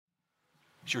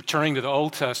As you're turning to the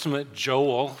Old Testament,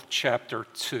 Joel chapter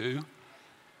 2, I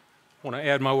want to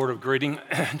add my word of greeting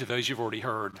to those you've already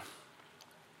heard.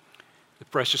 The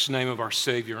precious name of our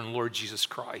Savior and Lord Jesus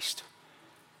Christ.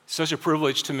 It's such a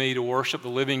privilege to me to worship the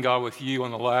living God with you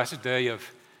on the last day of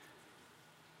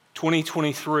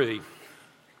 2023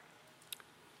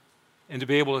 and to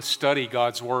be able to study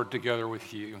God's Word together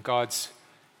with you, God's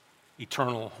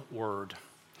eternal Word.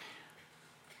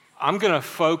 I'm going to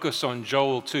focus on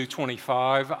Joel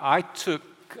 2:25. I took,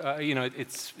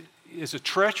 it's a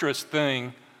treacherous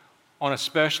thing on a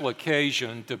special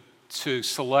occasion to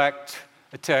select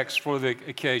a text for the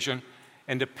occasion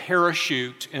and to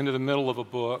parachute into the middle of a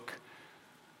book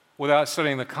without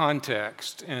studying the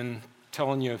context and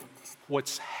telling you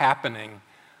what's happening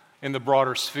in the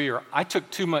broader sphere. I took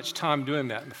too much time doing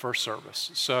that in the first service.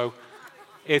 So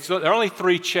there are only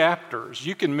 3 chapters.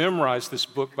 You can memorize this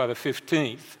book by the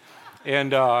 15th.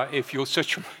 And if you'll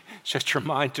set your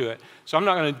mind to it. So I'm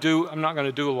not going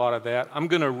to do a lot of that. I'm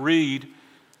going to read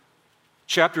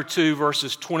chapter 2,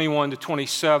 verses 21 to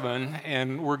 27,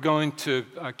 and we're going to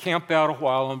camp out a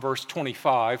while on verse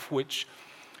 25, which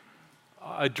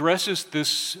addresses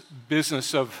this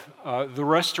business of the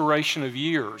restoration of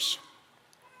years.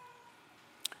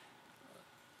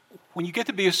 When you get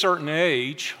to be a certain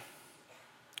age,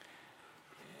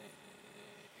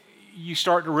 you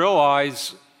start to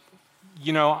realize,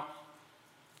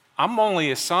 I'm only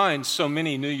assigned so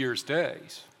many New Year's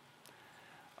days.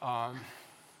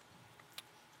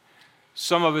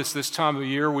 Some of us this time of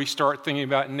year, we start thinking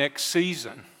about next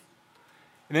season.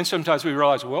 And then sometimes we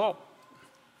realize, well,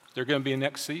 is there going to be a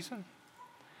next season?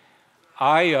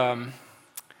 I've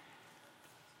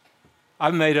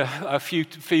made a few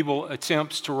feeble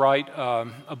attempts to write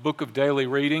a book of daily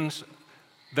readings.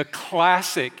 The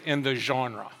classic in the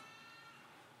genre,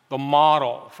 the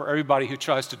model for everybody who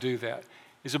tries to do that,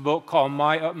 is a book called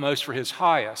My Utmost for His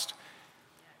Highest.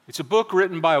 It's a book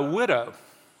written by a widow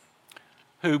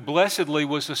who blessedly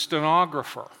was a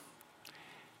stenographer.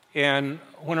 And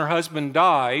when her husband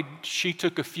died, she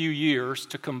took a few years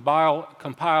to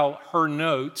compile her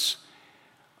notes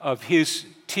of his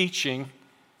teaching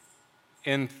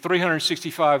in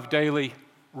 365 daily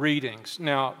readings.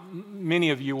 Now, many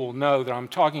of you will know that I'm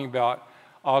talking about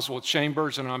Oswald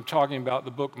Chambers, and I'm talking about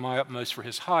the book My Utmost for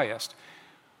His Highest.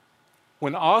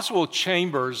 When Oswald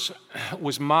Chambers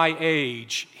was my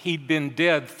age, he'd been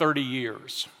dead 30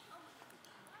 years.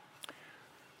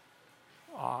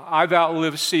 I've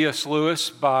outlived C.S. Lewis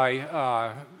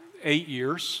by 8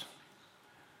 years,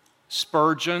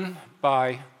 Spurgeon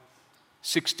by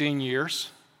 16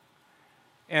 years,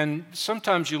 and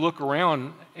sometimes you look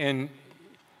around and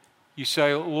you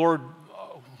say, Lord,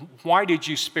 why did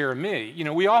you spare me?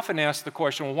 We often ask the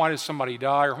question, well, why does somebody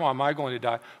die, or why am I going to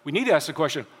die? We need to ask the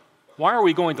question, why are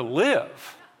we going to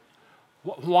live?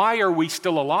 Why are we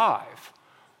still alive?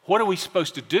 What are we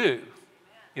supposed to do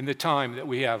in the time that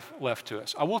we have left to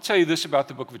us? I will tell you this about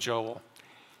the book of Joel.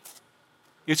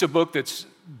 It's a book that's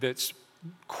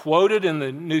quoted in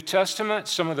the New Testament.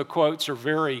 Some of the quotes are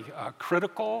very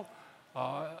critical.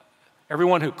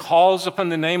 Everyone who calls upon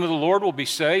the name of the Lord will be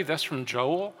saved. That's from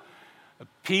Joel.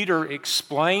 Peter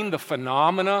explained the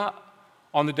phenomena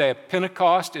on the day of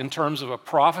Pentecost in terms of a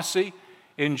prophecy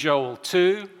in Joel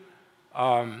 2.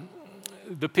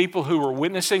 The people who were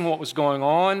witnessing what was going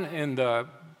on and the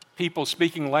people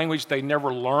speaking languages they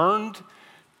never learned,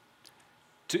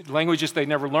 to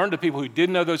people who did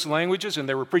know those languages, and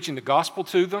they were preaching the gospel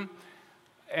to them.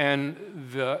 And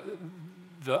the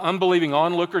unbelieving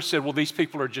onlookers said, well, these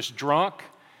people are just drunk.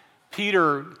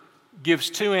 Peter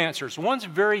gives 2 answers. One's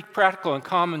very practical and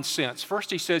common sense. First,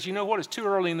 he says, you know what? It's too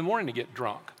early in the morning to get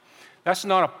drunk. That's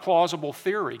not a plausible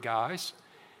theory, guys.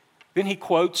 Then he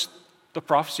quotes the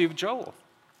prophecy of Joel.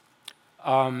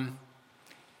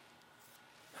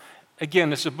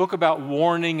 Again, it's a book about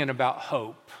warning and about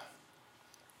hope.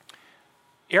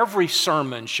 Every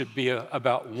sermon should be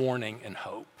about warning and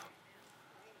hope.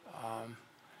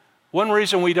 One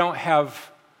reason we don't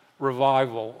have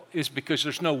revival is because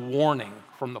there's no warning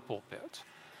from the pulpit.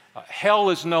 Hell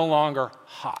is no longer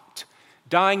hot.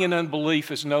 Dying in unbelief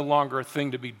is no longer a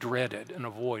thing to be dreaded and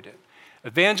avoided.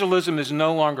 Evangelism is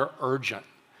no longer urgent.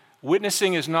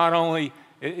 Witnessing is not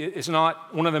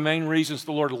one of the main reasons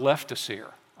the Lord left us here,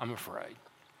 I'm afraid.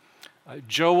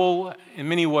 Joel, in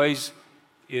many ways,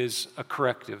 is a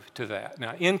corrective to that.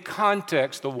 Now, in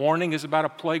context, the warning is about a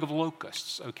plague of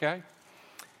locusts, okay?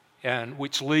 And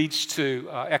which leads to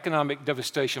economic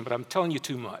devastation, but I'm telling you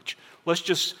too much. Let's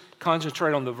just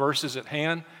concentrate on the verses at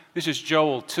hand. This is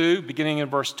Joel 2, beginning in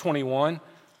verse 21.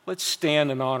 Let's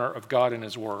stand in honor of God and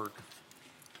His Word.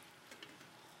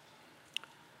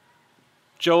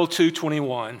 Joel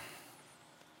 2:21.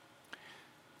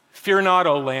 Fear not,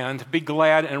 O land, be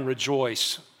glad and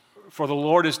rejoice, for the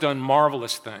Lord has done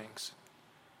marvelous things.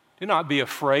 Do not be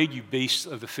afraid, you beasts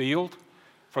of the field,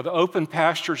 for the open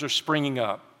pastures are springing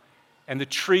up, and the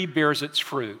tree bears its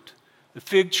fruit. The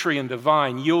fig tree and the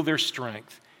vine yield their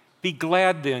strength. Be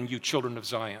glad then, you children of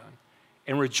Zion,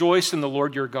 and rejoice in the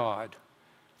Lord your God.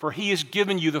 For he has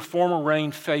given you the former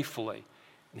rain faithfully,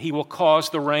 and he will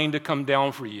cause the rain to come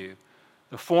down for you,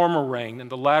 the former rain and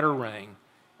the latter rain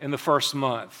in the first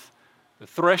month. The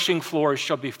threshing floors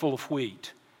shall be full of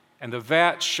wheat, and the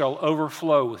vats shall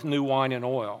overflow with new wine and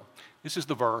oil. This is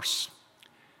the verse.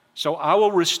 So I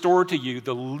will restore to you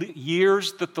the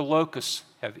years that the locusts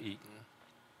have eaten.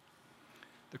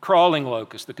 The crawling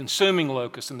locust, the consuming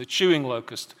locust, and the chewing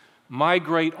locust, my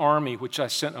great army which I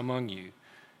sent among you.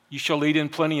 You shall eat in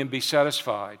plenty and be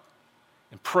satisfied,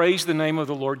 and praise the name of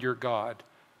the Lord your God,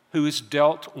 who has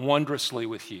dealt wondrously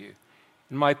with you.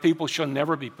 And my people shall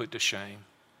never be put to shame.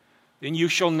 Then you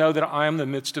shall know that I am in the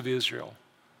midst of Israel.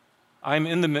 I am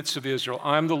in the midst of Israel.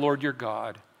 I am the Lord your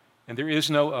God, and there is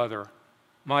no other.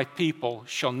 My people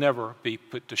shall never be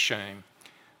put to shame.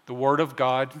 The word of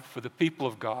God for the people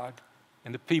of God.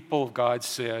 And the people of God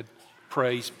said,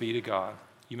 praise be to God.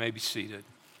 You may be seated.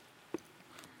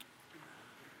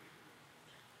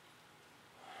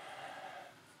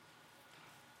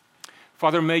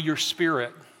 Father, may your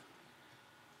Spirit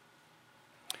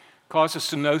cause us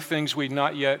to know things we've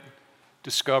not yet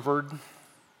discovered.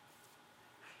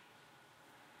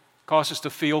 Cause us to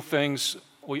feel things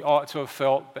we ought to have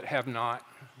felt but have not.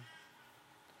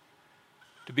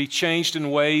 To be changed in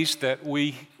ways that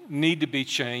we need to be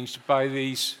changed by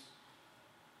these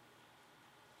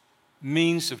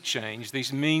means of change,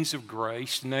 these means of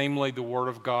grace, namely the Word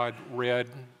of God read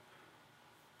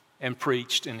and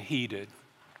preached and heeded.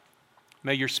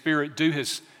 May your Spirit do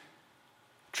his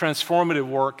transformative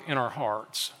work in our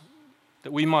hearts,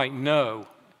 that we might know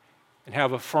and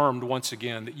have affirmed once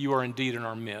again that you are indeed in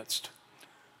our midst.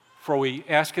 For we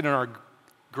ask it in our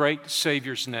great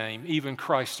Savior's name, even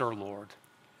Christ our Lord.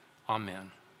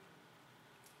 Amen.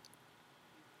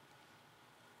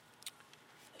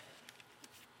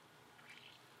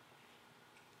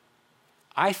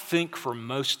 I think for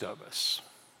most of us,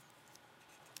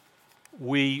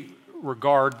 we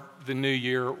regard the new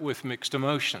year with mixed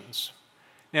emotions.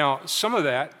 Now, some of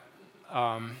that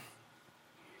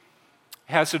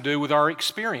has to do with our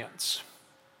experience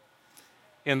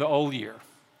in the old year.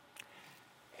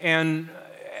 And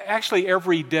actually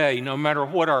every day, no matter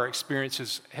what our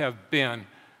experiences have been,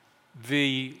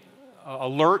 the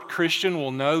alert Christian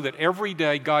will know that every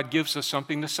day God gives us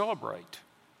something to celebrate.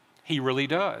 He really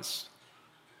does.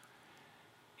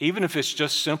 Even if it's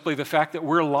just simply the fact that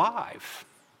we're alive,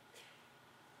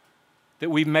 that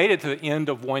we've made it to the end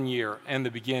of one year and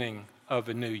the beginning of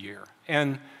a new year.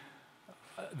 And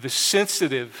the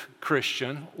sensitive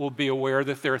Christian will be aware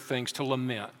that there are things to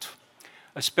lament,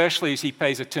 especially as he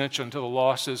pays attention to the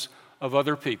losses of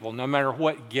other people, no matter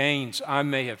what gains I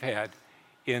may have had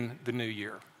in the new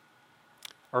year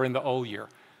or in the old year.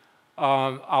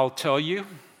 I'll tell you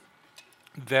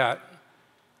that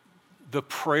the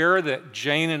prayer that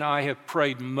Jane and I have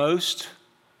prayed most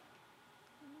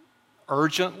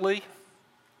urgently,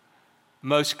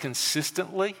 most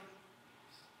consistently,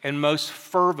 and most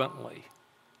fervently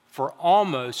for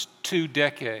almost 2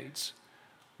 decades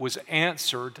was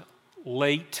answered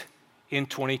late in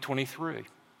 2023.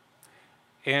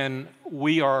 And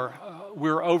we're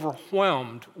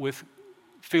overwhelmed with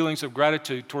feelings of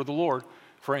gratitude toward the Lord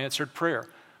for answered prayer.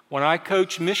 When I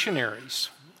coach missionaries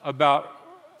about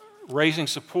raising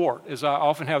support, as I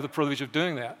often have the privilege of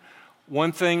doing that,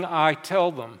 one thing I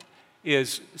tell them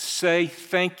is say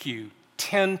thank you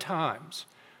 10 times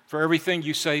for everything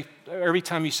you say, every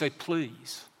time you say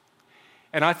please.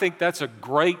 And I think that's a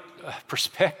great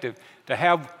perspective to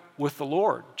have with the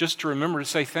Lord, just to remember to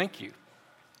say thank you.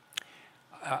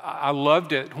 I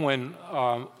loved it when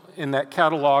in that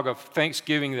catalog of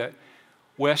Thanksgiving that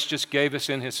Wes just gave us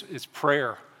in his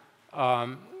prayer,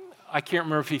 I can't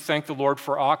remember if he thanked the Lord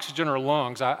for oxygen or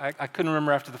lungs. I couldn't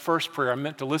remember after the first prayer. I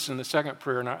meant to listen to the second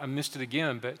prayer, and I missed it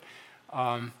again. But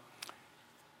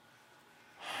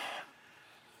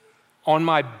on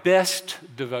my best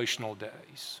devotional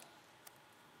days,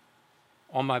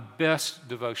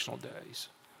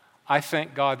 I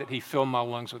thank God that he filled my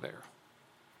lungs with air.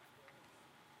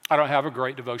 I don't have a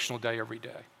great devotional day every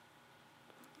day.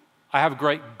 I have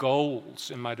great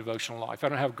goals in my devotional life. I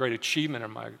don't have great achievement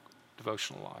in my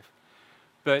devotional life.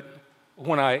 But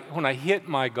when I hit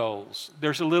my goals,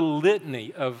 there's a little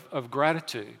litany of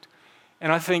gratitude.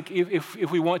 And I think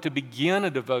if we want to begin a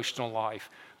devotional life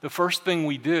the first thing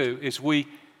we do is we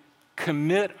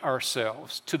commit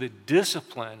ourselves to the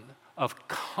discipline of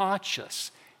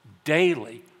conscious,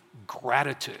 daily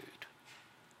gratitude,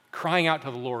 crying out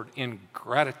to the Lord in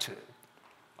gratitude,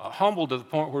 humble to the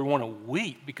point where we want to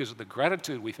weep because of the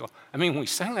gratitude we feel. I mean, when we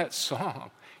sang that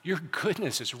song, your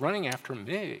goodness is running after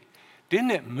me,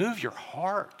 didn't it move your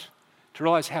heart to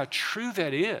realize how true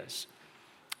that is?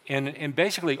 And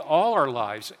basically all our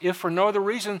lives, if for no other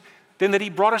reason than that he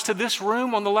brought us to this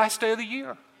room on the last day of the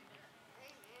year.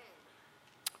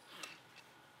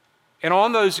 And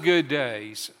on those good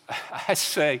days, I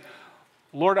say,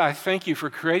 Lord, I thank you for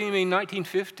creating me in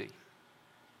 1950.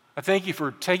 I thank you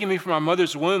for taking me from my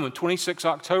mother's womb on 26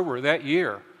 October of that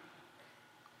year,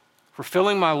 for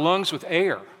filling my lungs with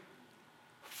air,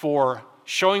 for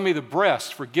showing me the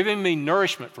breast, for giving me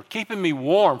nourishment, for keeping me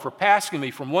warm, for passing me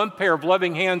from one pair of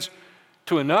loving hands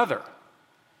to another.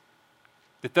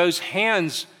 That those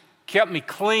hands kept me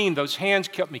clean, those hands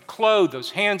kept me clothed,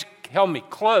 those hands held me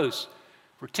close,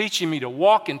 for teaching me to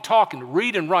walk and talk and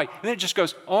read and write. And then it just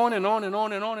goes on and on and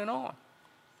on and on and on.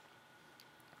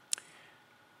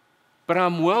 But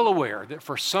I'm well aware that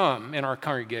for some in our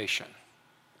congregation,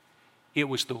 it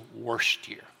was the worst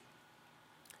year.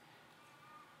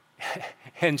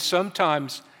 And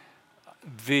sometimes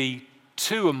the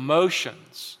two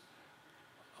emotions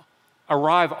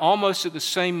arrive almost at the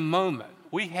same moment.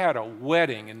 We had a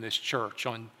wedding in this church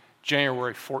on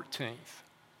January 14th.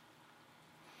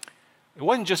 It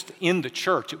wasn't just in the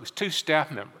church, it was two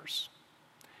staff members.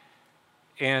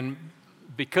 And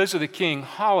because of the King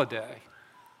holiday,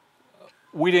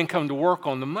 we didn't come to work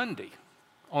on the Monday,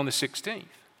 on the 16th.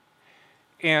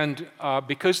 And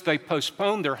because they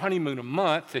postponed their honeymoon a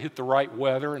month to hit the right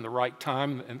weather and the right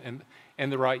time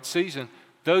and the right season,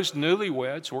 those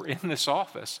newlyweds were in this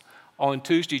office on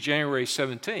Tuesday, January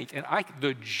 17th. And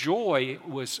the joy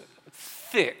was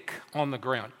thick on the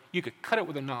ground. You could cut it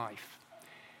with a knife.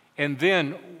 And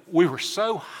then we were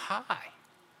so high.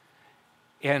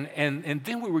 And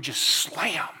then we were just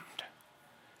slammed.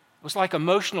 It was like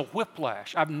emotional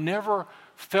whiplash. I've never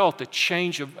felt a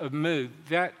change of mood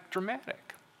that dramatic.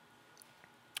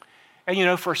 And you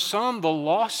know, for some, the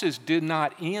losses did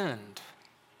not end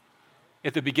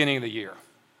at the beginning of the year.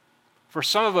 For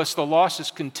some of us, the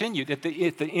losses continued. At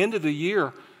the end of the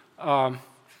year, one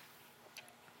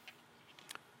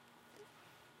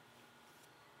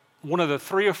of the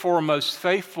 3 or 4 most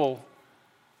faithful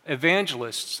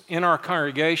evangelists in our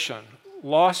congregation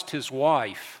lost his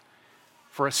wife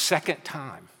for a second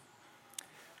time,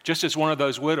 just as one of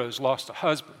those widows lost a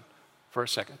husband for a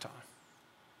second time.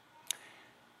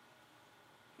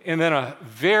 And then a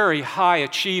very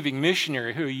high-achieving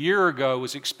missionary who a year ago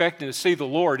was expecting to see the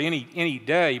Lord any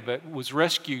day, but was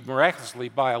rescued miraculously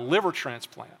by a liver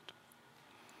transplant.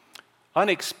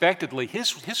 Unexpectedly,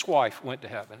 his wife went to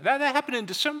heaven. That happened in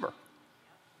December.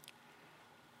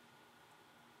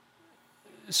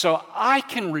 So I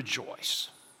can rejoice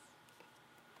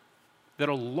that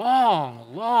a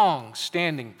long,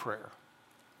 long-standing prayer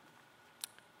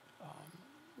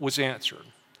was answered.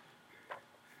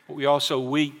 But we also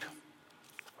weep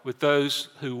with those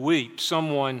who weep.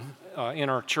 Someone in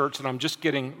our church that I'm just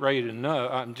getting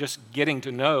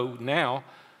to know now,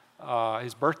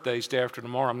 his birthday's day after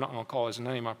tomorrow. I'm not going to call his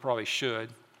name. I probably should.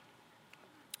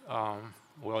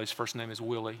 His first name is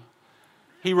Willie.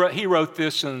 He wrote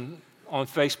this on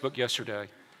Facebook yesterday.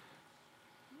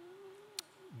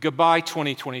 Goodbye,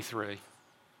 2023.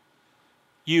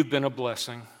 You've been a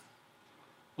blessing.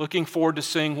 Looking forward to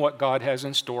seeing what God has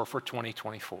in store for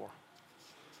 2024.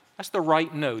 That's the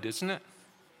right note, isn't it?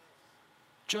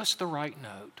 Just the right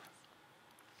note.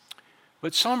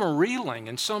 But some are reeling,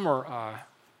 and some are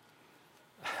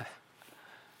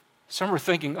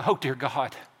thinking, oh, dear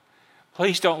God,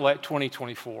 please don't let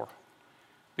 2024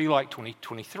 be like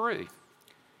 2023.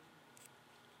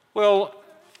 Well,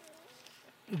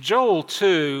 Joel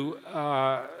 2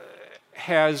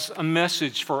 has a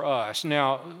message for us.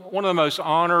 Now, one of the most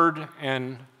honored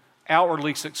and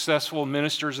outwardly successful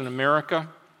ministers in America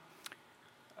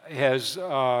has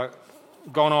gone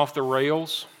off the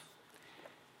rails.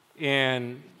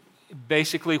 And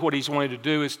basically what he's wanted to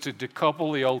do is to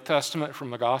decouple the Old Testament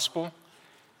from the gospel.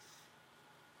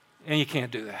 And you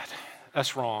can't do that.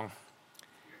 That's wrong.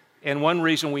 And one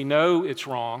reason we know it's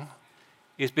wrong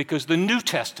is because the New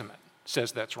Testament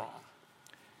says that's wrong.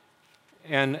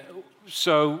 And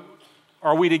so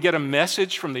are we to get a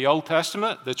message from the Old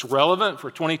Testament that's relevant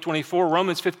for 2024?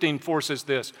 Romans 15:4 says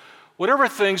this, whatever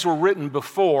things were written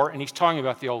before, and he's talking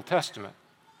about the Old Testament,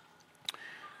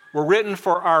 were written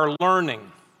for our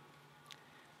learning,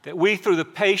 that we through the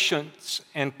patience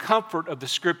and comfort of the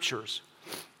Scriptures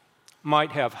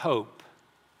might have hope.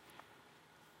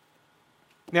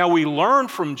 Now, we learn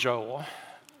from Joel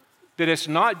that it's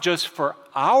not just for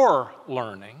our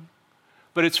learning,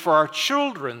 but it's for our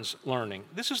children's learning.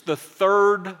 This is the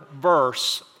third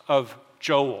verse of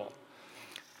Joel.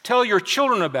 Tell your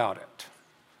children about it.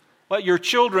 Let your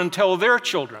children tell their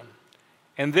children,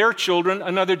 and their children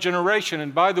another generation.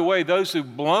 And by the way, those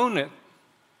who've blown it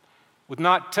with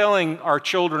not telling our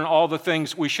children all the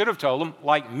things we should have told them,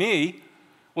 like me,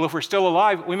 well, if we're still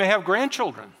alive, we may have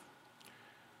grandchildren.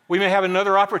 We may have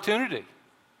another opportunity.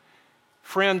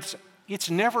 Friends, it's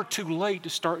never too late to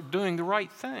start doing the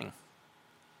right thing.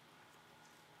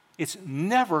 It's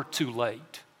never too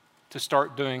late to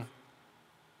start doing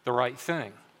the right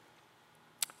thing.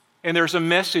 And there's a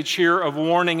message here of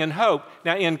warning and hope.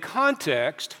 Now, in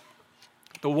context,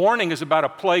 the warning is about a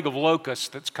plague of locusts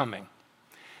that's coming.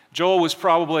 Joel was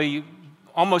probably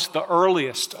almost the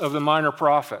earliest of the minor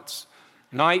prophets,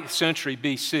 9th century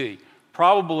BC,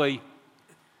 probably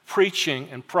preaching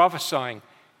and prophesying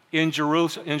in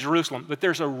Jerusalem. But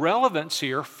there's a relevance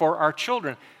here for our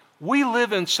children. We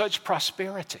live in such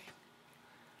prosperity.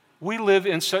 We live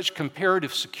in such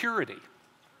comparative security.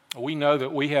 We know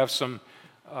that we have some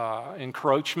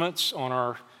encroachments on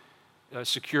our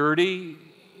security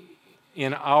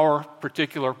in our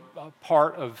particular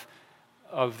part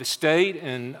of the state,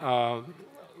 and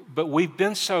but we've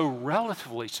been so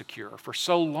relatively secure for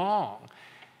so long,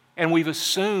 and we've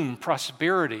assumed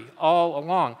prosperity all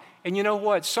along. And you know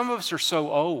what? Some of us are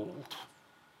so old,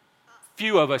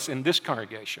 few of us in this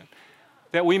congregation,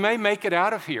 that we may make it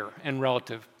out of here in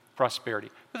relative prosperity.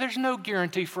 But there's no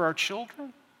guarantee for our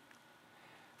children.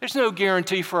 There's no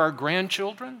guarantee for our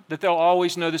grandchildren that they'll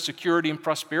always know the security and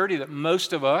prosperity that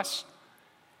most of us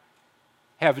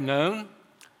have known.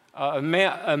 The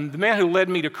man who led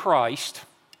me to Christ,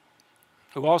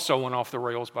 who also went off the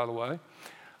rails, by the way,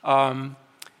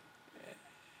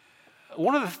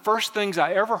 one of the first things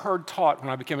I ever heard taught when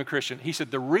I became a Christian, he said,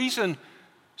 the reason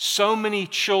so many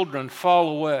children fall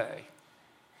away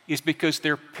is because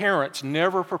their parents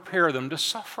never prepare them to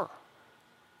suffer.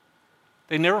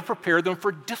 They never prepare them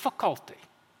for difficulty.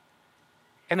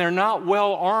 And they're not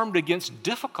well armed against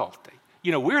difficulty.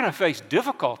 You know, we're going to face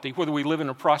difficulty whether we live in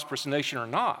a prosperous nation or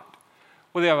not,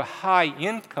 whether we have a high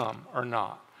income or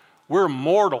not. We're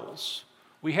mortals.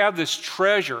 We have this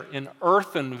treasure in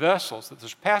earthen vessels that the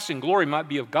surpassing glory might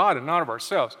be of God and not of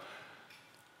ourselves.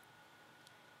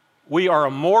 We are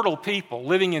a mortal people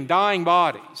living in dying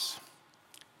bodies.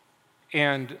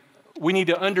 And we need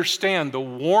to understand the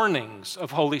warnings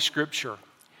of Holy Scripture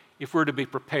if we're to be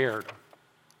prepared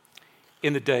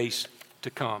in the days to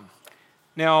come.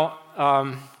 Now,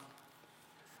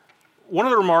 one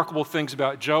of the remarkable things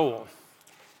about Joel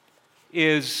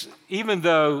is even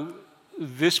though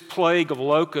this plague of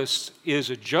locusts is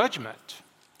a judgment,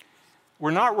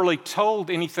 we're not really told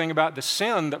anything about the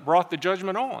sin that brought the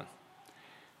judgment on.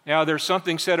 Now, there's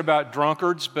something said about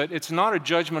drunkards, but it's not a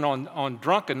judgment on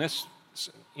drunkenness. It's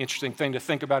an interesting thing to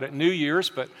think about at New Year's,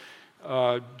 but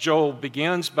Joel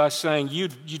begins by saying, you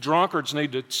drunkards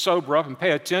need to sober up and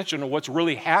pay attention to what's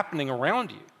really happening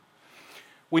around you.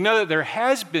 We know that there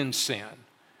has been sin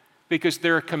because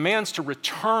there are commands to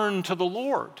return to the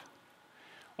Lord.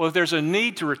 Well, if there's a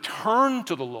need to return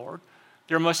to the Lord,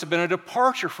 there must have been a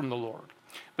departure from the Lord.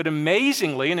 But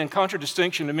amazingly, and in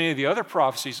contradistinction to many of the other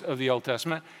prophecies of the Old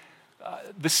Testament,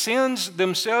 the sins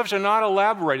themselves are not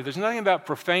elaborated. There's nothing about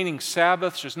profaning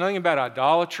Sabbaths. There's nothing about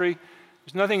idolatry.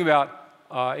 There's nothing about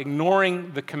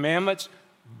ignoring the commandments.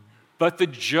 But the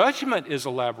judgment is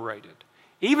elaborated.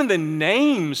 Even the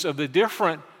names of the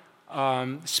different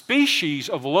species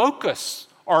of locusts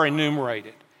are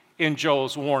enumerated in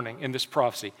Joel's warning in this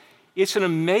prophecy. It's an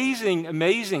amazing,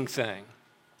 amazing thing.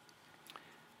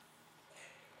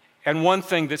 And one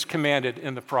thing that's commanded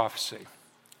in the prophecy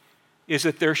is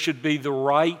that there should be the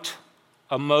right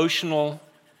emotional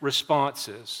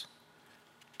responses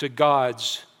to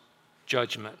God's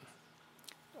judgment.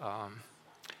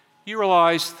 You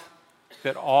realize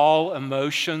that all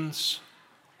emotions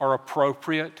are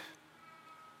appropriate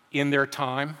in their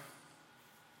time,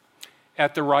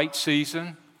 at the right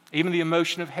season, even the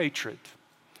emotion of hatred.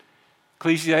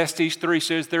 Ecclesiastes 3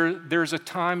 says there's a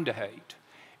time to hate,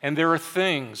 and there are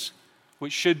things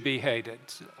which should be hated.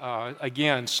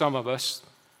 Again, some of us,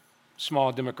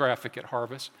 small demographic at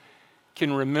Harvest,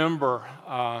 can remember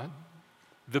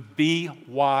the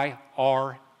BYRDS.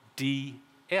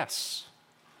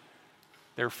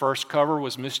 Their first cover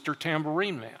was Mr.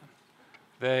 Tambourine Man.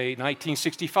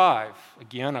 1965,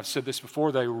 again, I've said this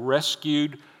before, they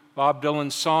rescued Bob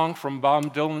Dylan's song from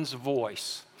Bob Dylan's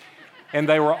voice. And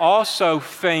they were also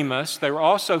famous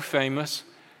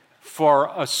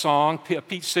for a song, a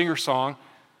Pete Singer song,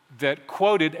 that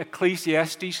quoted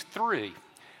Ecclesiastes 3.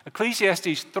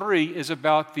 Ecclesiastes 3 is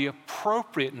about the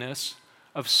appropriateness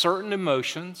of certain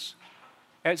emotions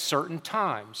at certain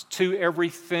times. To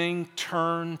everything,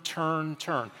 turn, turn,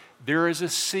 turn. There is a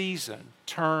season,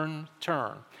 turn,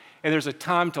 turn. And there's a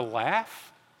time to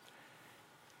laugh,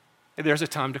 and there's a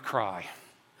time to cry.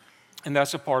 And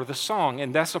that's a part of the song,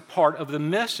 and that's a part of the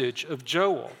message of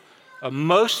Joel.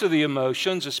 Most of the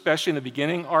emotions, especially in the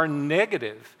beginning, are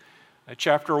negative.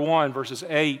 Chapter 1, verses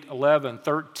 8, 11,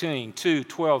 13, 2,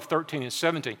 12, 13, and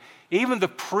 17. Even the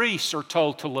priests are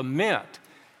told to lament,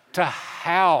 to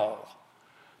howl,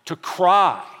 to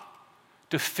cry,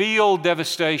 to feel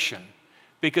devastation,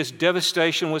 because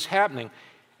devastation was happening.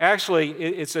 Actually,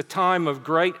 it's a time of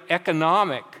great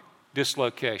economic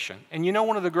dislocation. And you know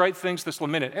one of the great things that's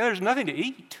lamented? And there's nothing to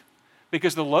eat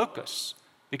because of the locusts,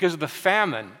 because of the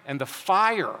famine and the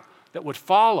fire that would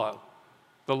follow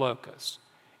the locusts.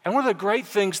 And one of the great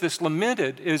things that's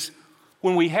lamented is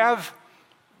when we have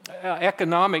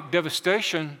economic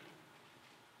devastation,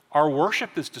 our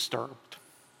worship is disturbed.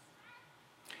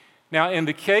 Now, in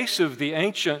the case of the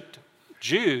ancient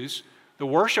Jews, the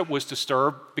worship was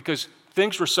disturbed because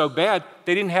things were so bad,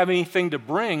 they didn't have anything to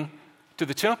bring to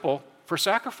the temple for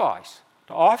sacrifice,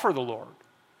 to offer the Lord.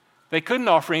 They couldn't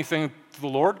offer anything to the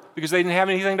Lord because they didn't have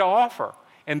anything to offer.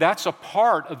 And that's a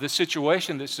part of the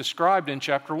situation that's described in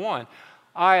chapter 1.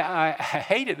 I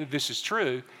hate it that this is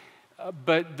true,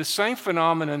 but the same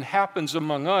phenomenon happens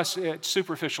among us at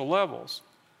superficial levels.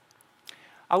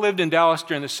 I lived in Dallas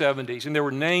during the 70s, and there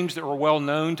were names that were well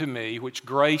known to me which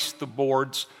graced the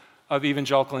boards of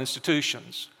evangelical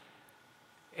institutions,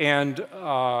 and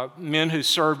men who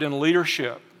served in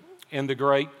leadership in the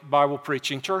great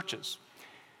Bible-preaching churches.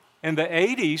 In the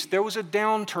 80s, there was a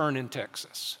downturn in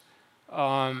Texas.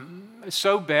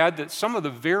 So bad that some of the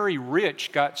very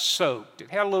rich got soaked. It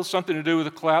had a little something to do with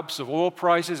the collapse of oil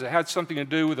prices. It had something to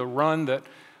do with a run that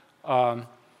oh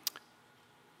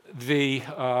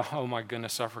my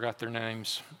goodness, I forgot their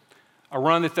names. A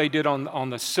run that they did on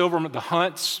the silver, the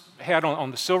Hunts had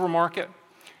on the silver market.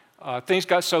 Things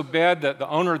got so bad that the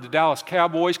owner of the Dallas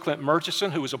Cowboys, Clint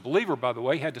Murchison, who was a believer, by the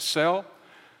way, had to sell.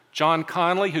 John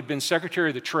Connally, who'd been Secretary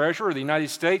of the Treasury of the United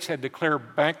States, had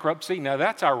declared bankruptcy. Now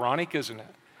that's ironic, isn't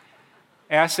it?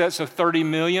 Assets of $30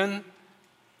 million,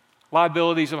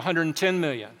 liabilities of $110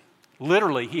 million.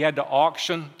 Literally, he had to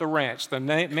auction the ranch, the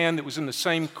man that was in the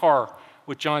same car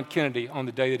with John Kennedy on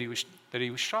the day that he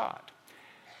was shot.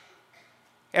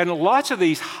 And lots of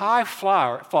these high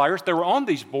flyers, they were on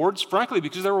these boards, frankly,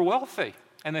 because they were wealthy,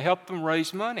 and they helped them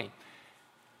raise money.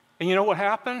 And you know what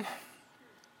happened?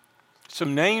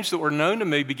 Some names that were known to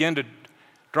me began to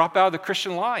drop out of the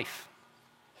Christian life.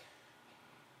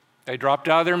 They dropped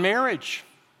out of their marriage.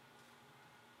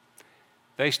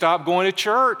 They stopped going to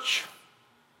church.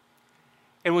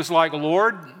 It was like,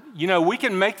 Lord, you know, we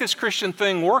can make this Christian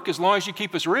thing work as long as you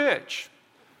keep us rich.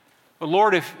 But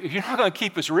Lord, if you're not going to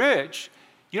keep us rich,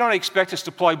 you don't expect us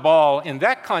to play ball in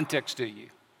that context, do you?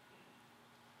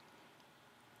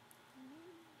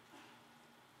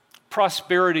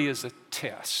 Prosperity is a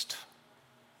test,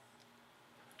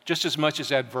 just as much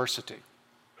as adversity.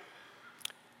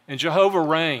 And Jehovah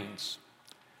reigns,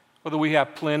 whether we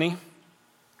have plenty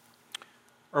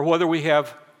or whether we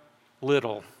have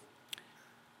little.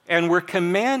 And we're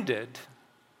commanded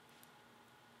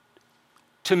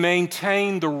to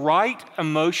maintain the right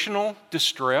emotional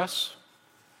distress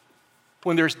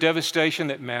when there's devastation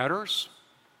that matters,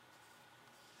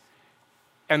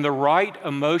 and the right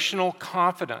emotional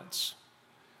confidence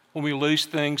when we lose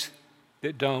things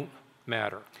that don't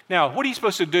matter. Now, what are you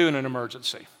supposed to do in an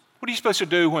emergency? What are you supposed to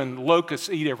do when locusts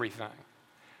eat everything?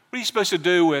 What are you supposed to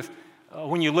do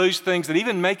when you lose things that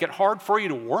even make it hard for you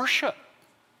to worship?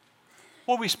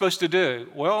 What are we supposed to do?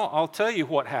 Well, I'll tell you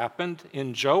what happened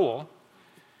in Joel.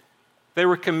 They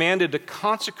were commanded to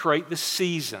consecrate the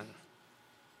season.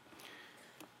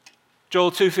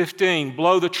 Joel 2:15,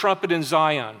 blow the trumpet in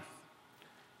Zion.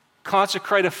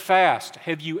 Consecrate a fast.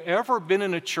 Have you ever been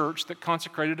in a church that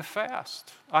consecrated a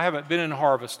fast? I haven't been in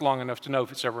Harvest long enough to know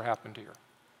if it's ever happened here.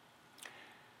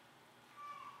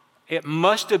 It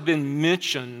must have been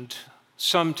mentioned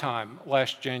sometime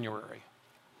last January.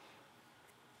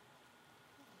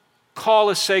 Call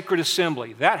a sacred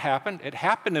assembly. That happened. It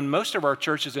happened in most of our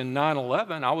churches in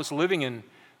 9/11. I was living in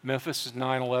Memphis in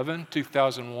 9/11,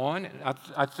 2001.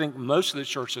 I think most of the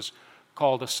churches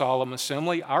called a solemn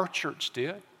assembly. Our church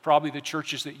did. Probably the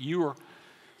churches that you were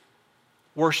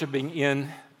worshiping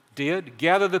in did.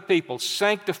 Gather the people,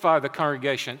 sanctify the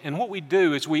congregation. And what we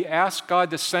do is we ask God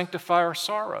to sanctify our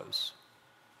sorrows.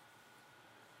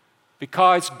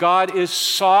 because God is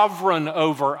sovereign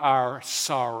over our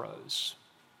sorrows,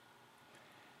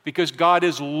 because God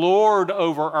is Lord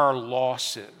over our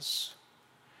losses.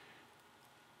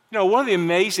 You know, one of the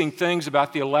amazing things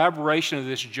about the elaboration of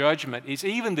this judgment is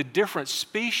even the different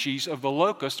species of the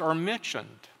locust are mentioned.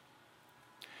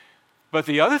 But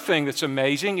the other thing that's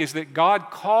amazing is that God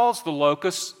calls the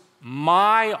locusts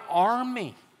my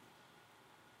army.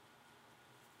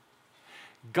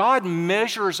 God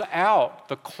measures out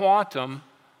the quantum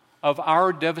of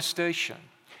our devastation.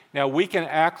 Now, we can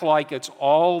act like it's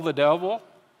all the devil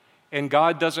and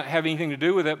God doesn't have anything to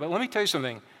do with it, but let me tell you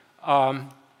something.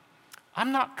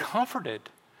 I'm not comforted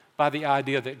by the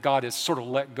idea that God has sort of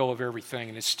let go of everything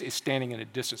and is standing in a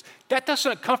distance. That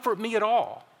doesn't comfort me at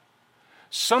all.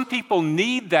 Some people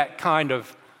need that kind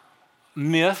of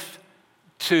myth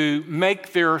to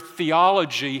make their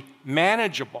theology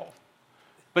manageable,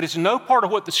 but it's no part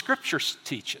of what the Scripture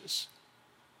teaches.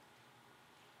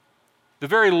 The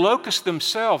very locusts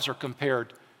themselves are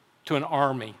compared to an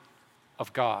army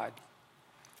of God.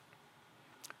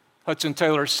 Hudson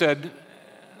Taylor said,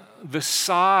 the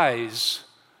size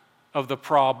of the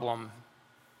problem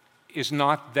is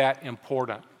not that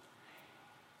important.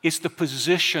 It's the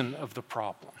position of the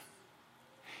problem.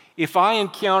 If I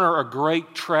encounter a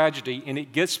great tragedy and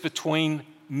it gets between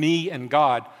me and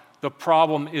God, the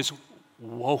problem is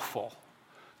woeful.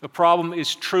 The problem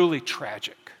is truly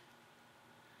tragic.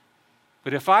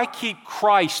 But if I keep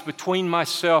Christ between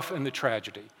myself and the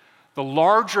tragedy, the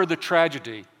larger the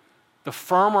tragedy, the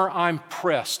firmer I'm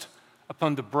pressed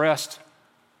upon the breast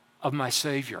of my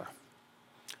Savior.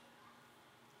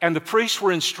 And the priests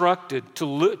were instructed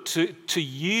to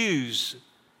use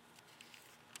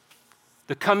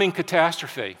the coming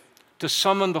catastrophe to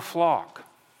summon the flock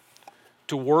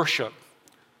to worship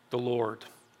the Lord.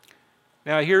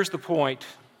 Now, here's the point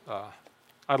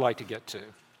I'd like to get to.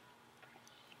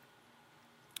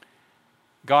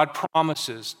 God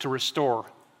promises to restore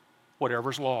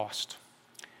whatever's lost.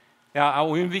 Now, I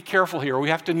want to be careful here. We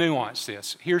have to nuance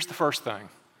this. Here's the first thing.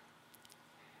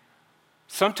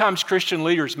 Sometimes Christian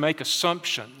leaders make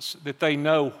assumptions that they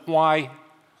know why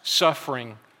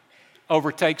suffering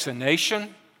overtakes a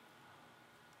nation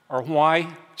or why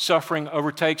suffering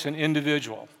overtakes an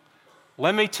individual.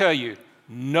 Let me tell you,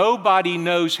 nobody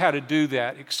knows how to do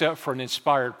that except for an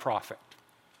inspired prophet.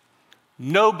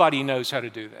 Nobody knows how to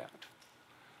do that.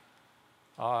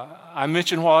 I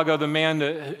mentioned a while ago the man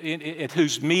at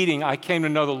whose meeting I came to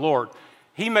know the Lord.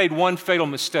 He made one fatal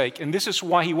mistake, and this is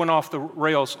why he went off the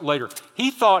rails later. He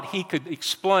thought he could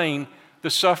explain the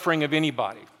suffering of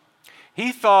anybody.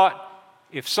 He thought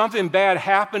if something bad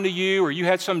happened to you or you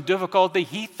had some difficulty,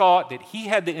 he thought that he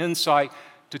had the insight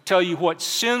to tell you what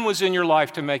sin was in your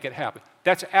life to make it happen.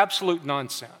 That's absolute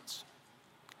nonsense.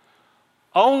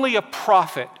 Only a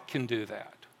prophet can do that.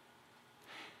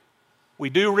 We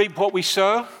do reap what we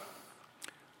sow.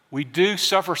 We do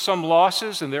suffer some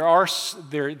losses, and there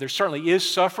certainly is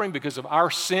suffering because of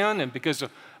our sin and because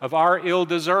of our ill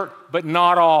desert, but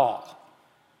not all.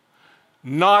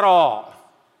 Not all.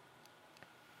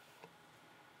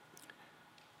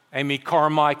 Amy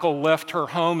Carmichael left her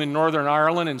home in Northern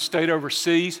Ireland and stayed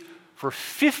overseas for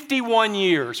 51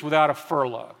 years without a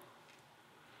furlough.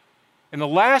 In the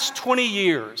last 20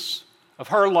 years of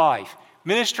her life,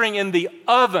 ministering in the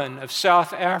oven of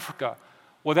South Africa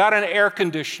without an air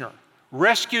conditioner,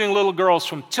 rescuing little girls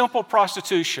from temple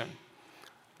prostitution,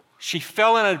 she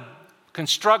fell in a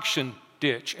construction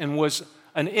ditch and was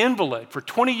an invalid for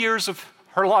 20 years of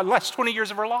her life, last 20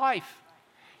 years of her life.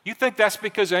 You think that's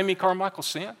because Amy Carmichael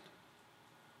sinned?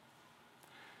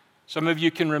 Some of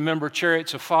you can remember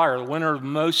Chariots of Fire, the winner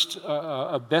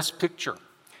of Best Picture.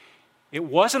 It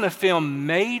wasn't a film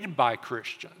made by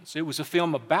Christians. It was a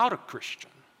film about a Christian.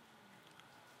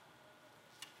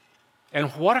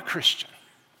 And what a Christian.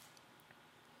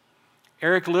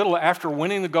 Eric Liddell, after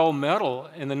winning the gold medal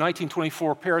in the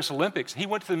 1924 Paris Olympics, he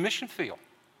went to the mission field.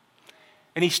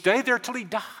 And he stayed there till he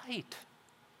died.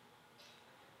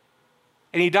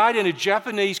 And he died in a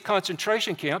Japanese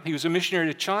concentration camp. He was a missionary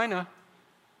to China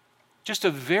just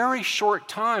a very short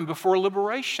time before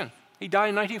liberation. He died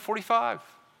in 1945.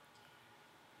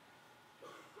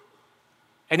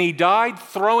 And he died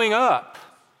throwing up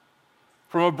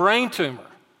from a brain tumor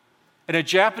in a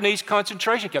Japanese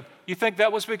concentration camp. You think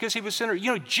that was because he was a sinner?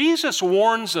 You know, Jesus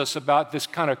warns us about this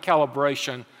kind of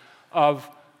calibration of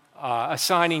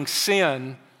assigning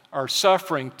sin or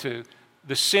suffering to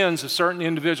the sins of certain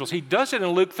individuals. He does it in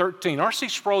Luke 13. R.C.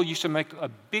 Sproul used to make a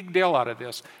big deal out of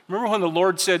this. Remember when the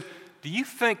Lord said, do you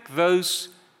think those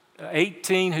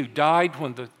 18 who died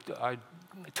when the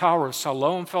Tower of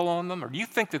Siloam fell on them? Or do you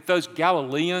think that those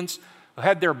Galileans who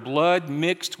had their blood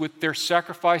mixed with their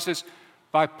sacrifices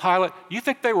by Pilate. You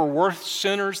think they were worse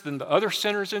sinners than the other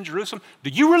sinners in Jerusalem? Do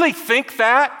you really think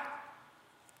that?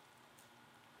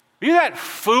 Are you that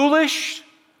foolish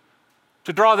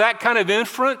to draw that kind of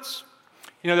inference?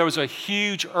 You know, there was a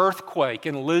huge earthquake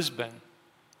in Lisbon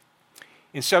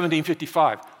in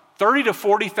 1755. 30 to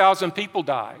 40,000 people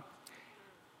died.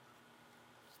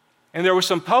 And there were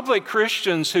some public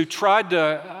Christians who tried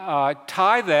to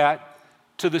tie that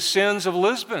to the sins of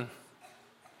Lisbon.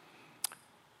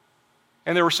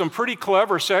 And there were some pretty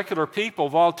clever secular people,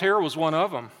 Voltaire was one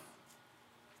of them,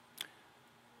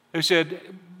 who said,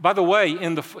 by the way,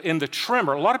 in the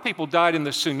tremor, a lot of people died in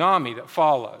the tsunami that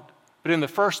followed. But the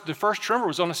first tremor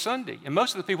was on a Sunday, and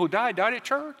most of the people who died at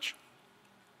church.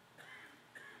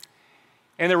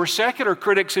 And there were secular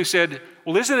critics who said,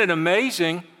 well, isn't it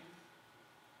amazing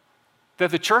that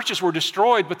the churches were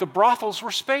destroyed, but the brothels were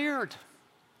spared?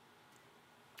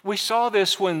 We saw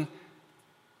this when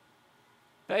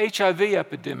the HIV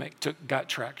epidemic got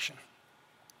traction.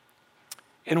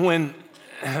 And when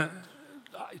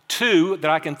two that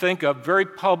I can think of, very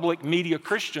public media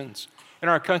Christians in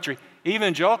our country,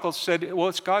 evangelicals, said, well,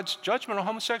 it's God's judgment on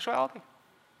homosexuality.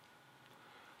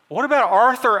 What about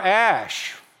Arthur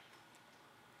Ashe,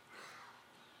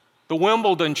 the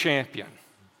Wimbledon champion,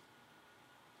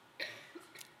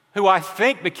 who I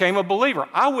think became a believer?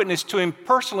 I witnessed to him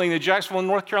personally in the Jacksonville,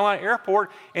 North Carolina airport,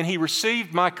 and he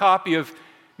received my copy of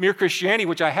Mere Christianity,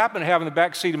 which I happen to have in the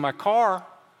back seat of my car,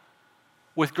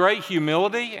 with great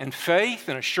humility and faith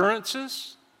and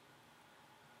assurances.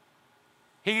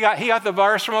 He got the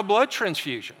virus from a blood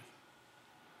transfusion.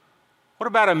 What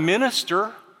about a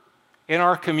minister in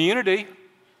our community,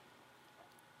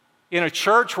 in a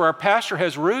church where our pastor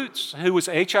has roots, who was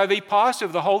HIV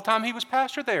positive the whole time he was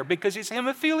pastor there because he's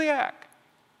hemophiliac?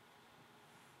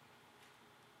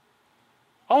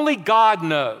 Only God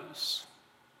knows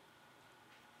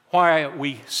why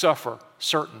we suffer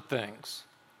certain things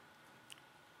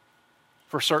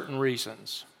for certain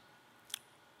reasons.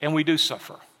 And we do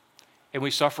suffer. And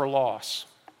we suffer loss.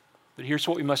 But here's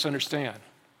what we must understand.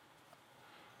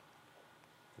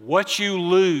 What you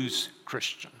lose,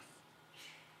 Christian,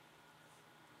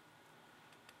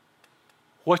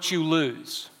 what you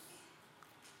lose,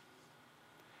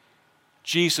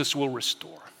 Jesus will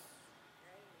restore.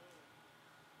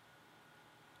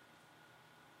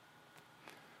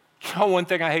 You know one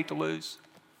thing I hate to lose?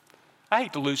 I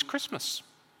hate to lose Christmas.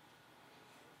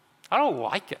 I don't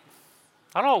like it.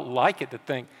 I don't like it to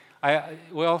think,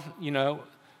 well, you know,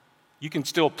 you can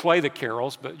still play the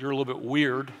carols, but you're a little bit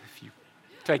weird if you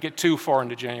take it too far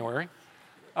into January.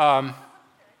 I've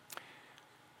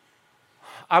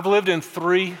lived in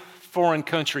 3 foreign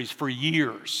countries for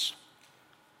years: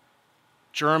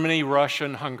 Germany, Russia,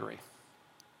 and Hungary.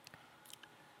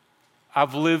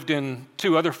 I've lived in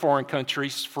 2 other foreign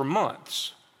countries for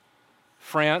months: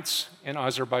 France and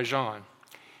Azerbaijan.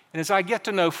 And as I get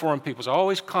to know foreign peoples, I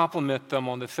always compliment them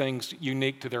on the things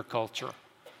unique to their culture,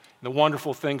 the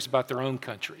wonderful things about their own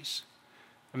countries.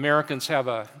 Americans have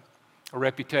a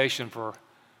reputation for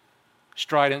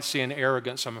stridency and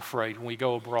arrogance, I'm afraid, when we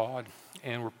go abroad,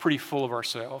 and we're pretty full of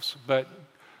ourselves. But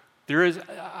there is,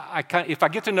 if I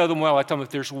get to know them well, I tell them,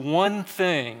 if there's one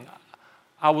thing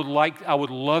I would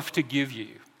love to give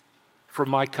you from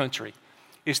my country,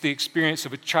 it's the experience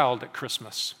of a child at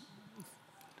Christmas.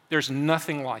 There's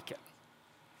nothing like it.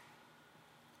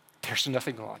 There's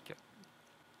nothing like it.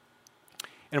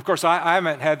 And of course, I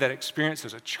haven't had that experience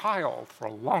as a child for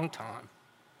a long time.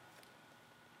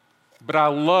 But I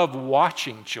love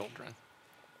watching children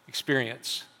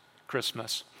experience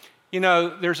Christmas. You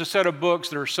know, there's a set of books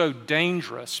that are so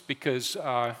dangerous because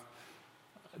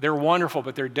they're wonderful,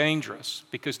 but they're dangerous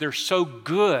because they're so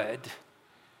good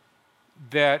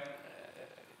that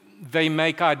they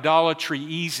make idolatry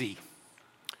easy.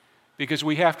 Because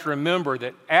we have to remember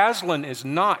that Aslan is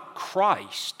not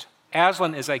Christ.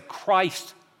 Aslan is a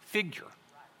Christ figure.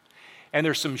 And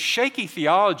there's some shaky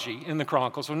theology in the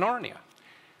Chronicles of Narnia.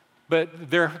 But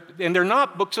they're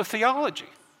not books of theology.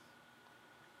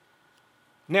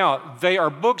 Now, they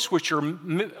are books which are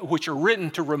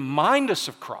written to remind us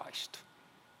of Christ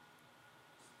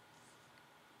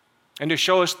and to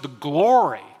show us the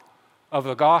glory of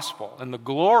the gospel and the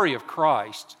glory of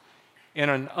Christ in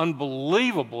an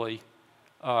unbelievably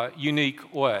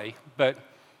unique way. But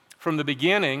from the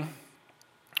beginning,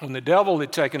 when the devil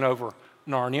had taken over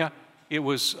Narnia, it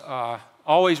was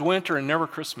always winter and never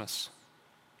Christmas.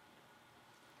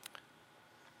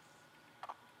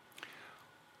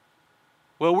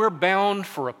 Well, we're bound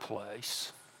for a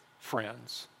place,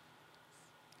 friends,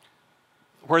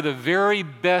 where the very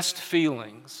best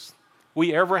feelings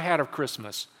we ever had of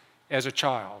Christmas as a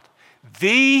child.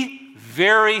 The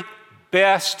very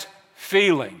best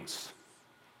feelings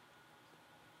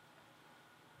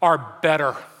are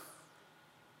better.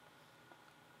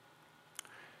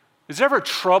 Does it ever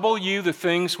trouble you the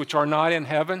things which are not in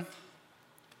heaven?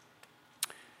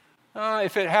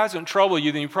 If it hasn't troubled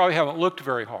you, then you probably haven't looked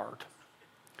very hard.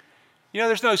 You know,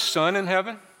 there's no sun in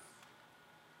heaven.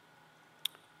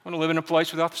 Want to live in a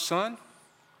place without the sun?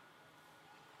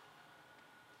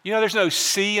 You know, there's no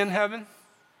sea in heaven.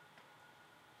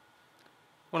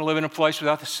 Want to live in a place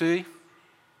without the sea?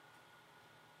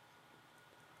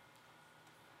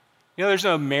 You know, there's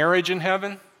no marriage in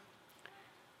heaven.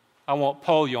 I won't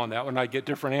poll you on that one. I get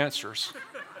different answers.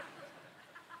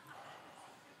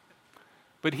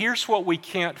 But here's what we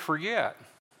can't forget.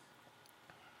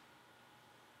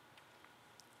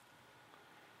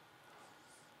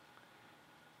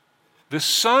 The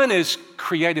sun is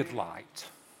created light.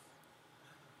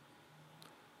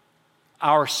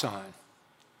 Our sun.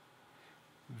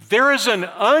 There is an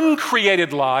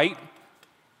uncreated light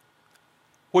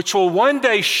which will one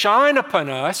day shine upon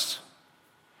us,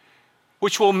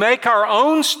 which will make our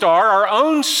own star, our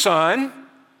own sun,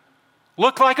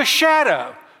 look like a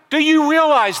shadow. Do you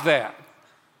realize that?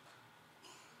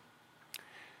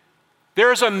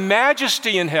 There is a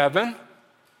majesty in heaven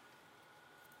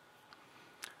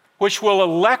which will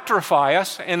electrify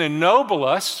us and ennoble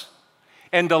us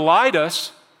and delight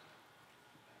us,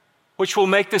 which will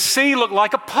make the sea look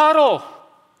like a puddle.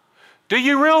 Do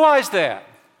you realize that?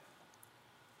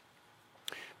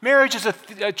 Marriage is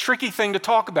a tricky thing to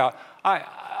talk about.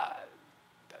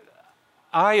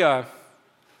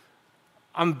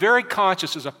 I'm very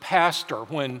conscious as a pastor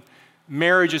when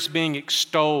marriage is being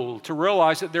extolled to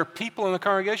realize that there are people in the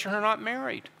congregation who are not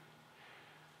married.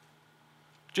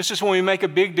 Just as when we make a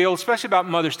big deal, especially about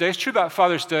Mother's Day, it's true about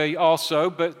Father's Day also,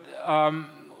 but when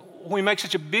we make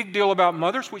such a big deal about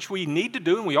mothers, which we need to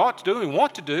do and we ought to do and we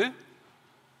want to do,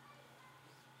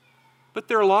 but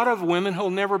there are a lot of women who will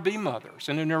never be mothers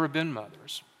and who've never been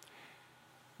mothers.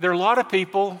 There are a lot of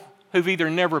people who've either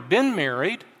never been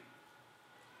married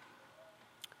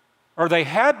or they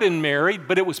have been married,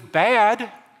 but it was bad,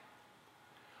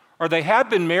 or they have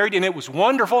been married and it was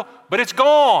wonderful, but it's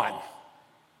gone.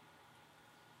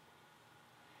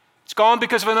 It's gone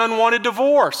because of an unwanted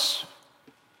divorce,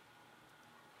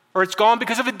 or it's gone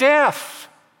because of a death.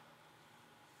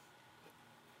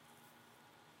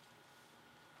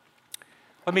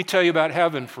 Let me tell you about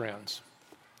heaven, friends.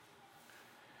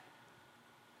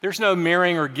 There's no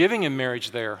marrying or giving in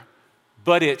marriage there,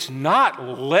 but it's not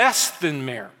less than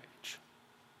marriage.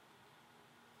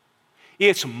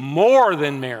 It's more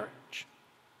than marriage.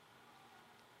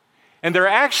 And there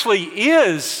actually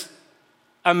is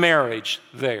a marriage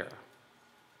there.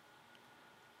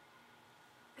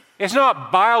 It's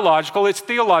not biological, it's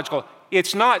theological.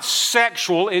 It's not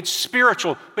sexual, it's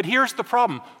spiritual. But here's the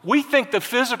problem. We think the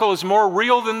physical is more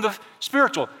real than the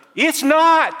spiritual. It's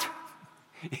not.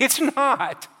 It's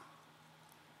not.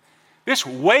 This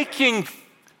waking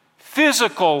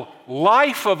physical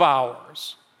life of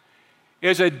ours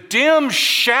is a dim,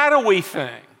 shadowy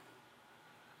thing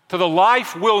to the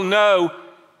life we'll know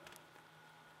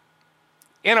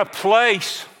in a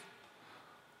place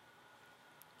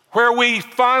where we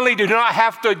finally do not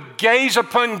have to gaze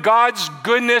upon God's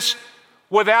goodness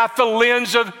without the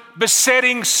lens of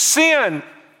besetting sin.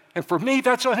 And for me,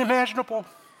 that's unimaginable.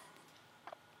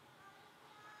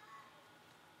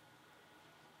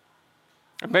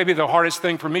 And maybe the hardest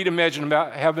thing for me to imagine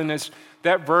about heaven is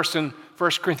that verse in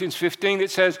 1 Corinthians 15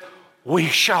 that says, "We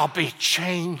shall be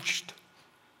changed."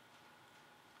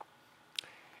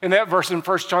 And that verse in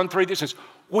 1 John 3 that says,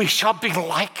 "We shall be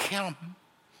like him."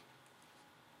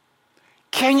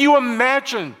 Can you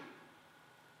imagine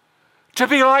to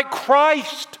be like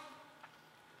Christ?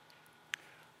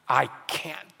 I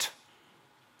can't,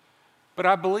 but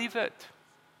I believe it.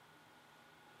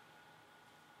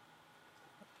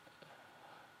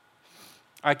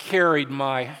 I carried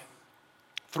my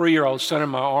 3-year-old son in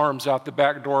my arms out the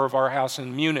back door of our house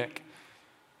in Munich.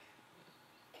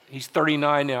 He's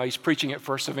 39 now. He's preaching at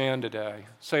First Savannah today.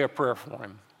 Say a prayer for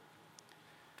him.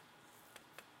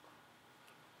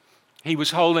 He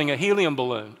was holding a helium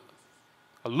balloon,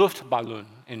 a Luftballon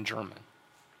in German.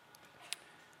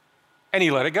 And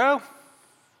he let it go.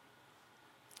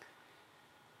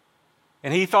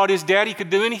 And he thought his daddy could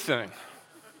do anything.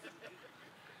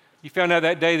 He found out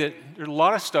that day that there's a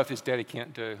lot of stuff his daddy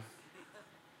can't do.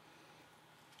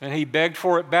 And he begged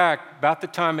for it back about the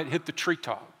time it hit the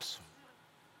treetops.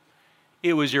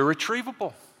 It was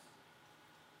irretrievable.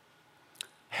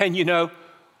 And you know,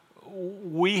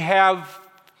 we have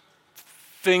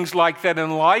things like that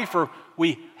in life, or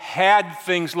we had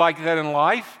things like that in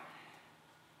life,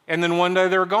 and then one day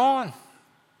they're gone.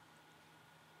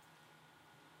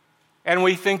 And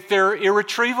we think they're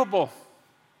irretrievable.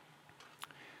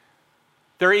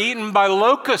 They're eaten by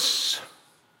locusts.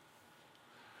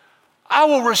 I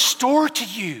will restore to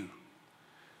you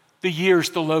the years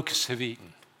the locusts have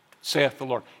eaten, saith the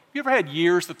Lord. Have you ever had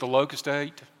years that the locust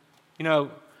ate? You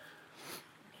know,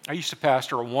 I used to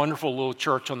pastor a wonderful little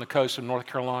church on the coast of North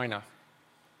Carolina.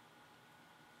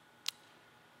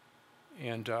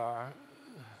 And a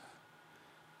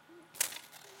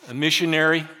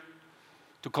missionary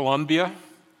to Colombia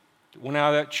went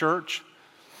out of that church,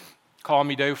 called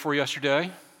me day before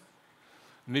yesterday.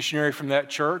 A missionary from that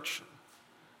church,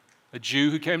 a Jew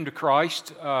who came to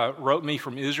Christ, wrote me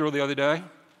from Israel the other day.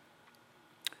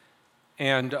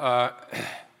 And it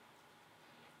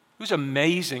was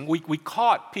amazing. We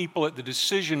caught people at the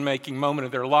decision-making moment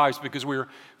of their lives because we were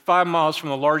 5 miles from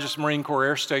the largest Marine Corps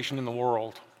air station in the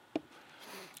world.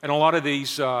 And a lot of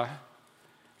these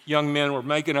young men were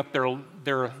making up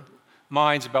their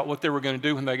minds about what they were going to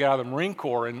do when they got out of the Marine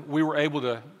Corps, and we were able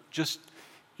to just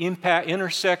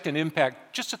intersect and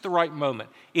impact just at the right moment.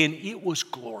 And it was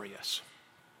glorious.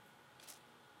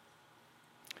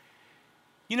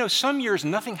 You know, some years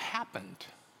nothing happened.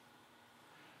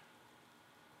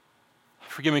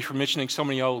 Forgive me for mentioning so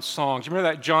many old songs.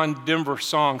 Remember that John Denver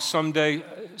song, some days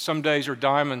are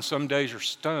diamond, some days are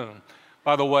stone?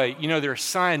 By the way, you know, there are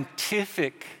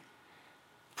scientific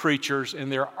preachers and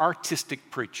there are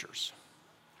artistic preachers.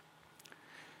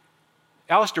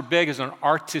 Alistair Begg is an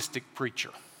artistic preacher.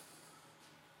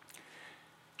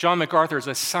 John MacArthur is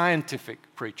a scientific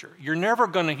preacher. You're never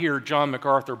going to hear John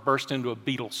MacArthur burst into a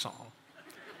Beatles song.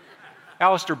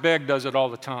 Alistair Begg does it all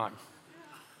the time.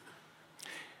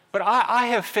 But I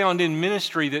have found in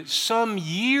ministry that some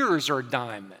years are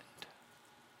diamond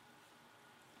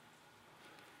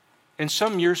and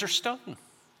some years are stone.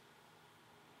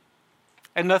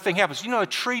 And nothing happens. You know, a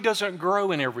tree doesn't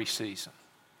grow in every season.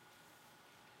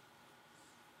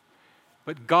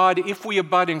 But God, if we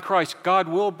abide in Christ, God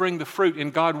will bring the fruit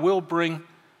and God will bring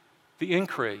the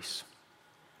increase.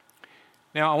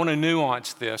 Now, I want to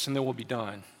nuance this and then we'll be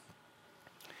done.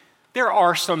 There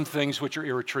are some things which are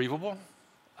irretrievable.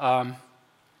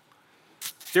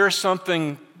 There's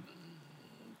something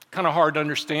kind of hard to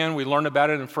understand. We learn about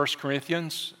it in 1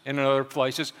 Corinthians and in other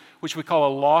places, which we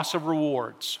call a loss of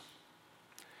rewards.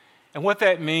 And what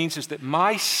that means is that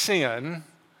my sin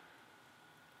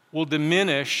will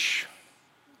diminish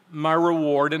my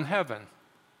reward in heaven.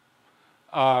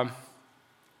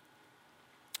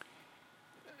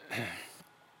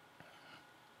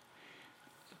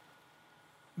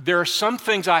 There are some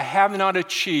things I have not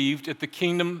achieved for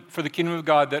the kingdom of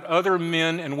God that other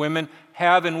men and women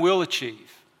have and will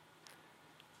achieve.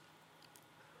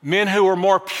 Men who are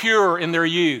more pure in their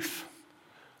youth,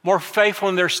 more faithful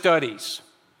in their studies,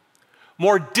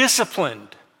 more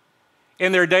disciplined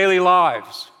in their daily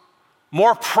lives,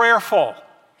 more prayerful,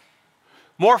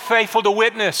 more faithful to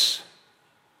witness.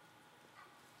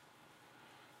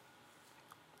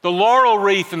 The laurel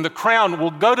wreath and the crown will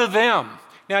go to them.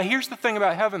 Now, here's the thing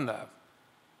about heaven, though.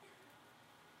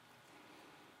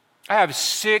 I have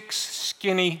 6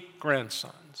 skinny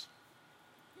grandsons.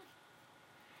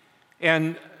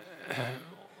 And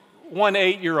one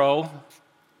 8-year-old,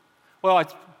 well,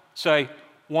 I'd say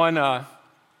one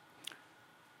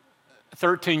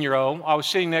 13-year-old. I was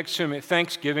sitting next to him at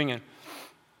Thanksgiving, and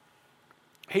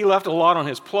he left a lot on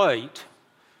his plate.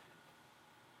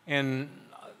 And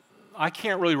I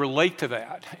can't really relate to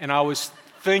that. And I was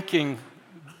thinking,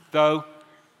 though,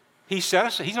 he's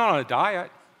not on a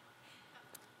diet.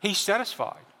 He's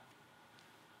satisfied.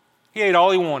 He ate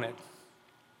all he wanted.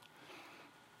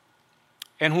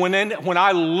 And when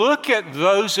I look at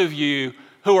those of you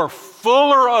who are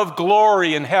fuller of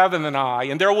glory in heaven than I,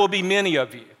 and there will be many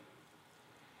of you,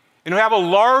 and who have a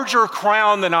larger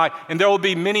crown than I, and there will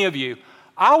be many of you,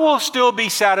 I will still be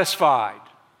satisfied.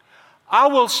 I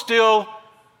will still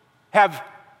have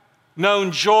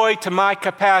known joy to my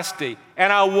capacity,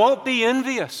 and I won't be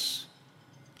envious.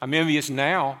 I'm envious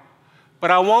now,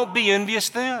 but I won't be envious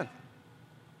then.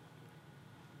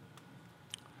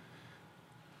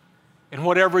 And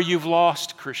whatever you've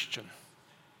lost, Christian,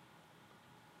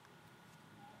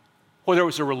 whether it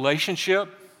was a relationship,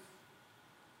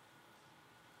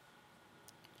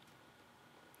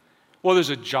 whether it's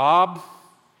a job,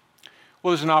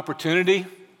 whether it's an opportunity,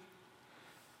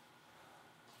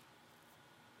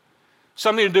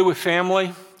 something to do with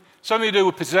family, something to do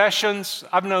with possessions.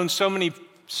 I've known so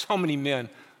many men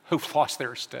who've lost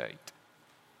their estate,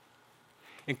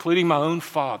 including my own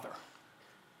father.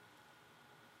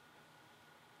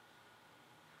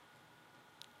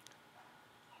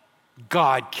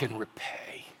 God can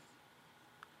repay.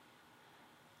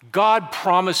 God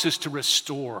promises to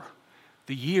restore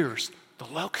the years the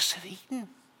locusts have eaten.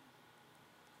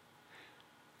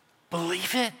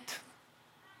 Believe it.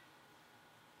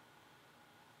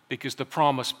 Because the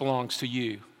promise belongs to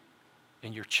you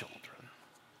and your children.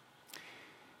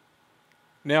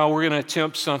 Now we're going to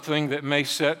attempt something that may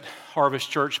set Harvest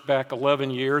Church back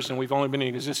 11 years, and we've only been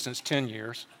in existence 10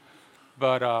 years.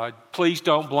 But please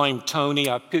don't blame Tony.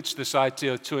 I pitched this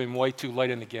idea to him way too late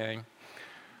in the game.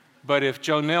 But if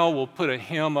Jonelle will put a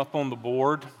hymn up on the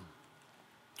board,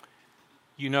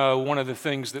 you know, one of the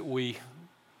things that we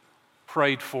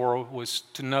prayed for was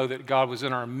to know that God was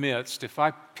in our midst. If I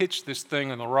pitch this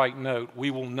thing on the right note, we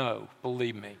will know,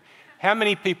 believe me. How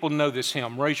many people know this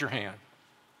hymn? Raise your hand.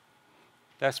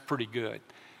 That's pretty good.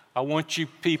 I want you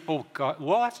people,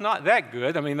 well, that's not that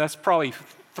good. I mean, that's probably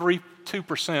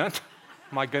 2%.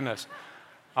 My goodness.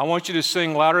 I want you to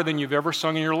sing louder than you've ever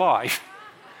sung in your life.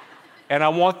 And I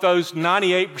want those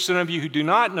 98% of you who do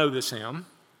not know this hymn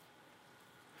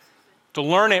to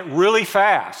learn it really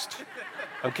fast.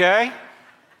 Okay?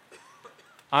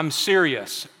 I'm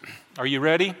serious. Are you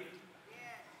ready?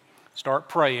 Start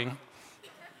praying.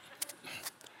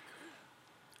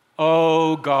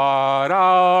 O God,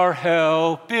 our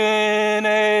help in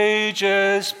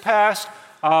ages past,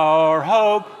 our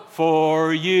hope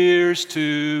for years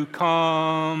to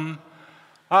come,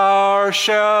 our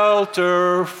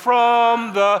shelter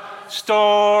from the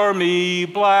stormy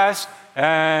blast,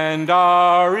 and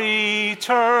our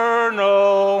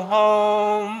eternal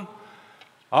home.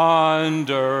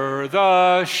 Under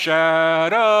the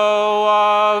shadow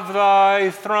of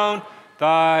thy throne,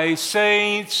 thy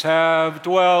saints have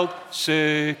dwelt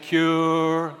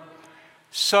secure.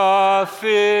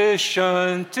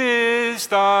 Sufficient is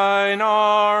thine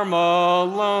arm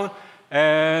alone,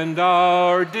 and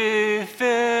our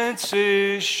defense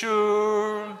is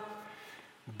sure.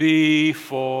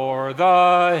 Before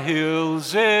the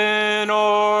hills in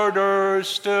order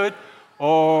stood,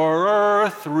 or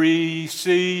earth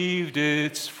received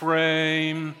its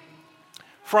frame.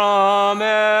 From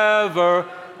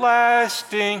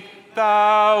everlasting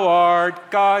thou art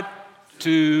God,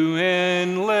 to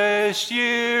endless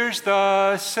years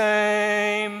the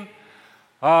same.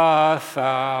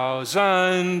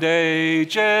 1,000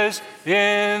 ages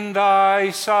in thy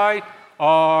sight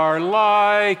are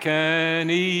like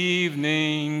an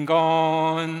evening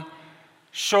gone,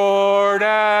 short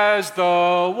as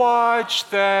the watch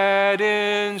that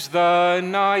ends the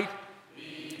night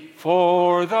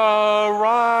for the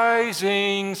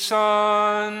rising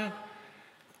sun.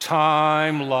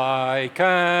 Time like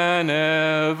an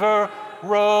ever-rolling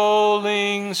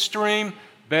stream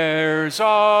bears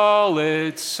all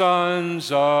its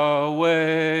sons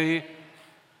away.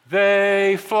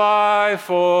 They fly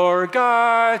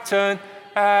forgotten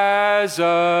as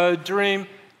a dream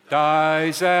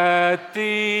dies at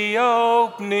the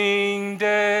opening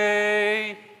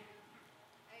day.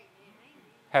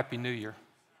 Happy New Year.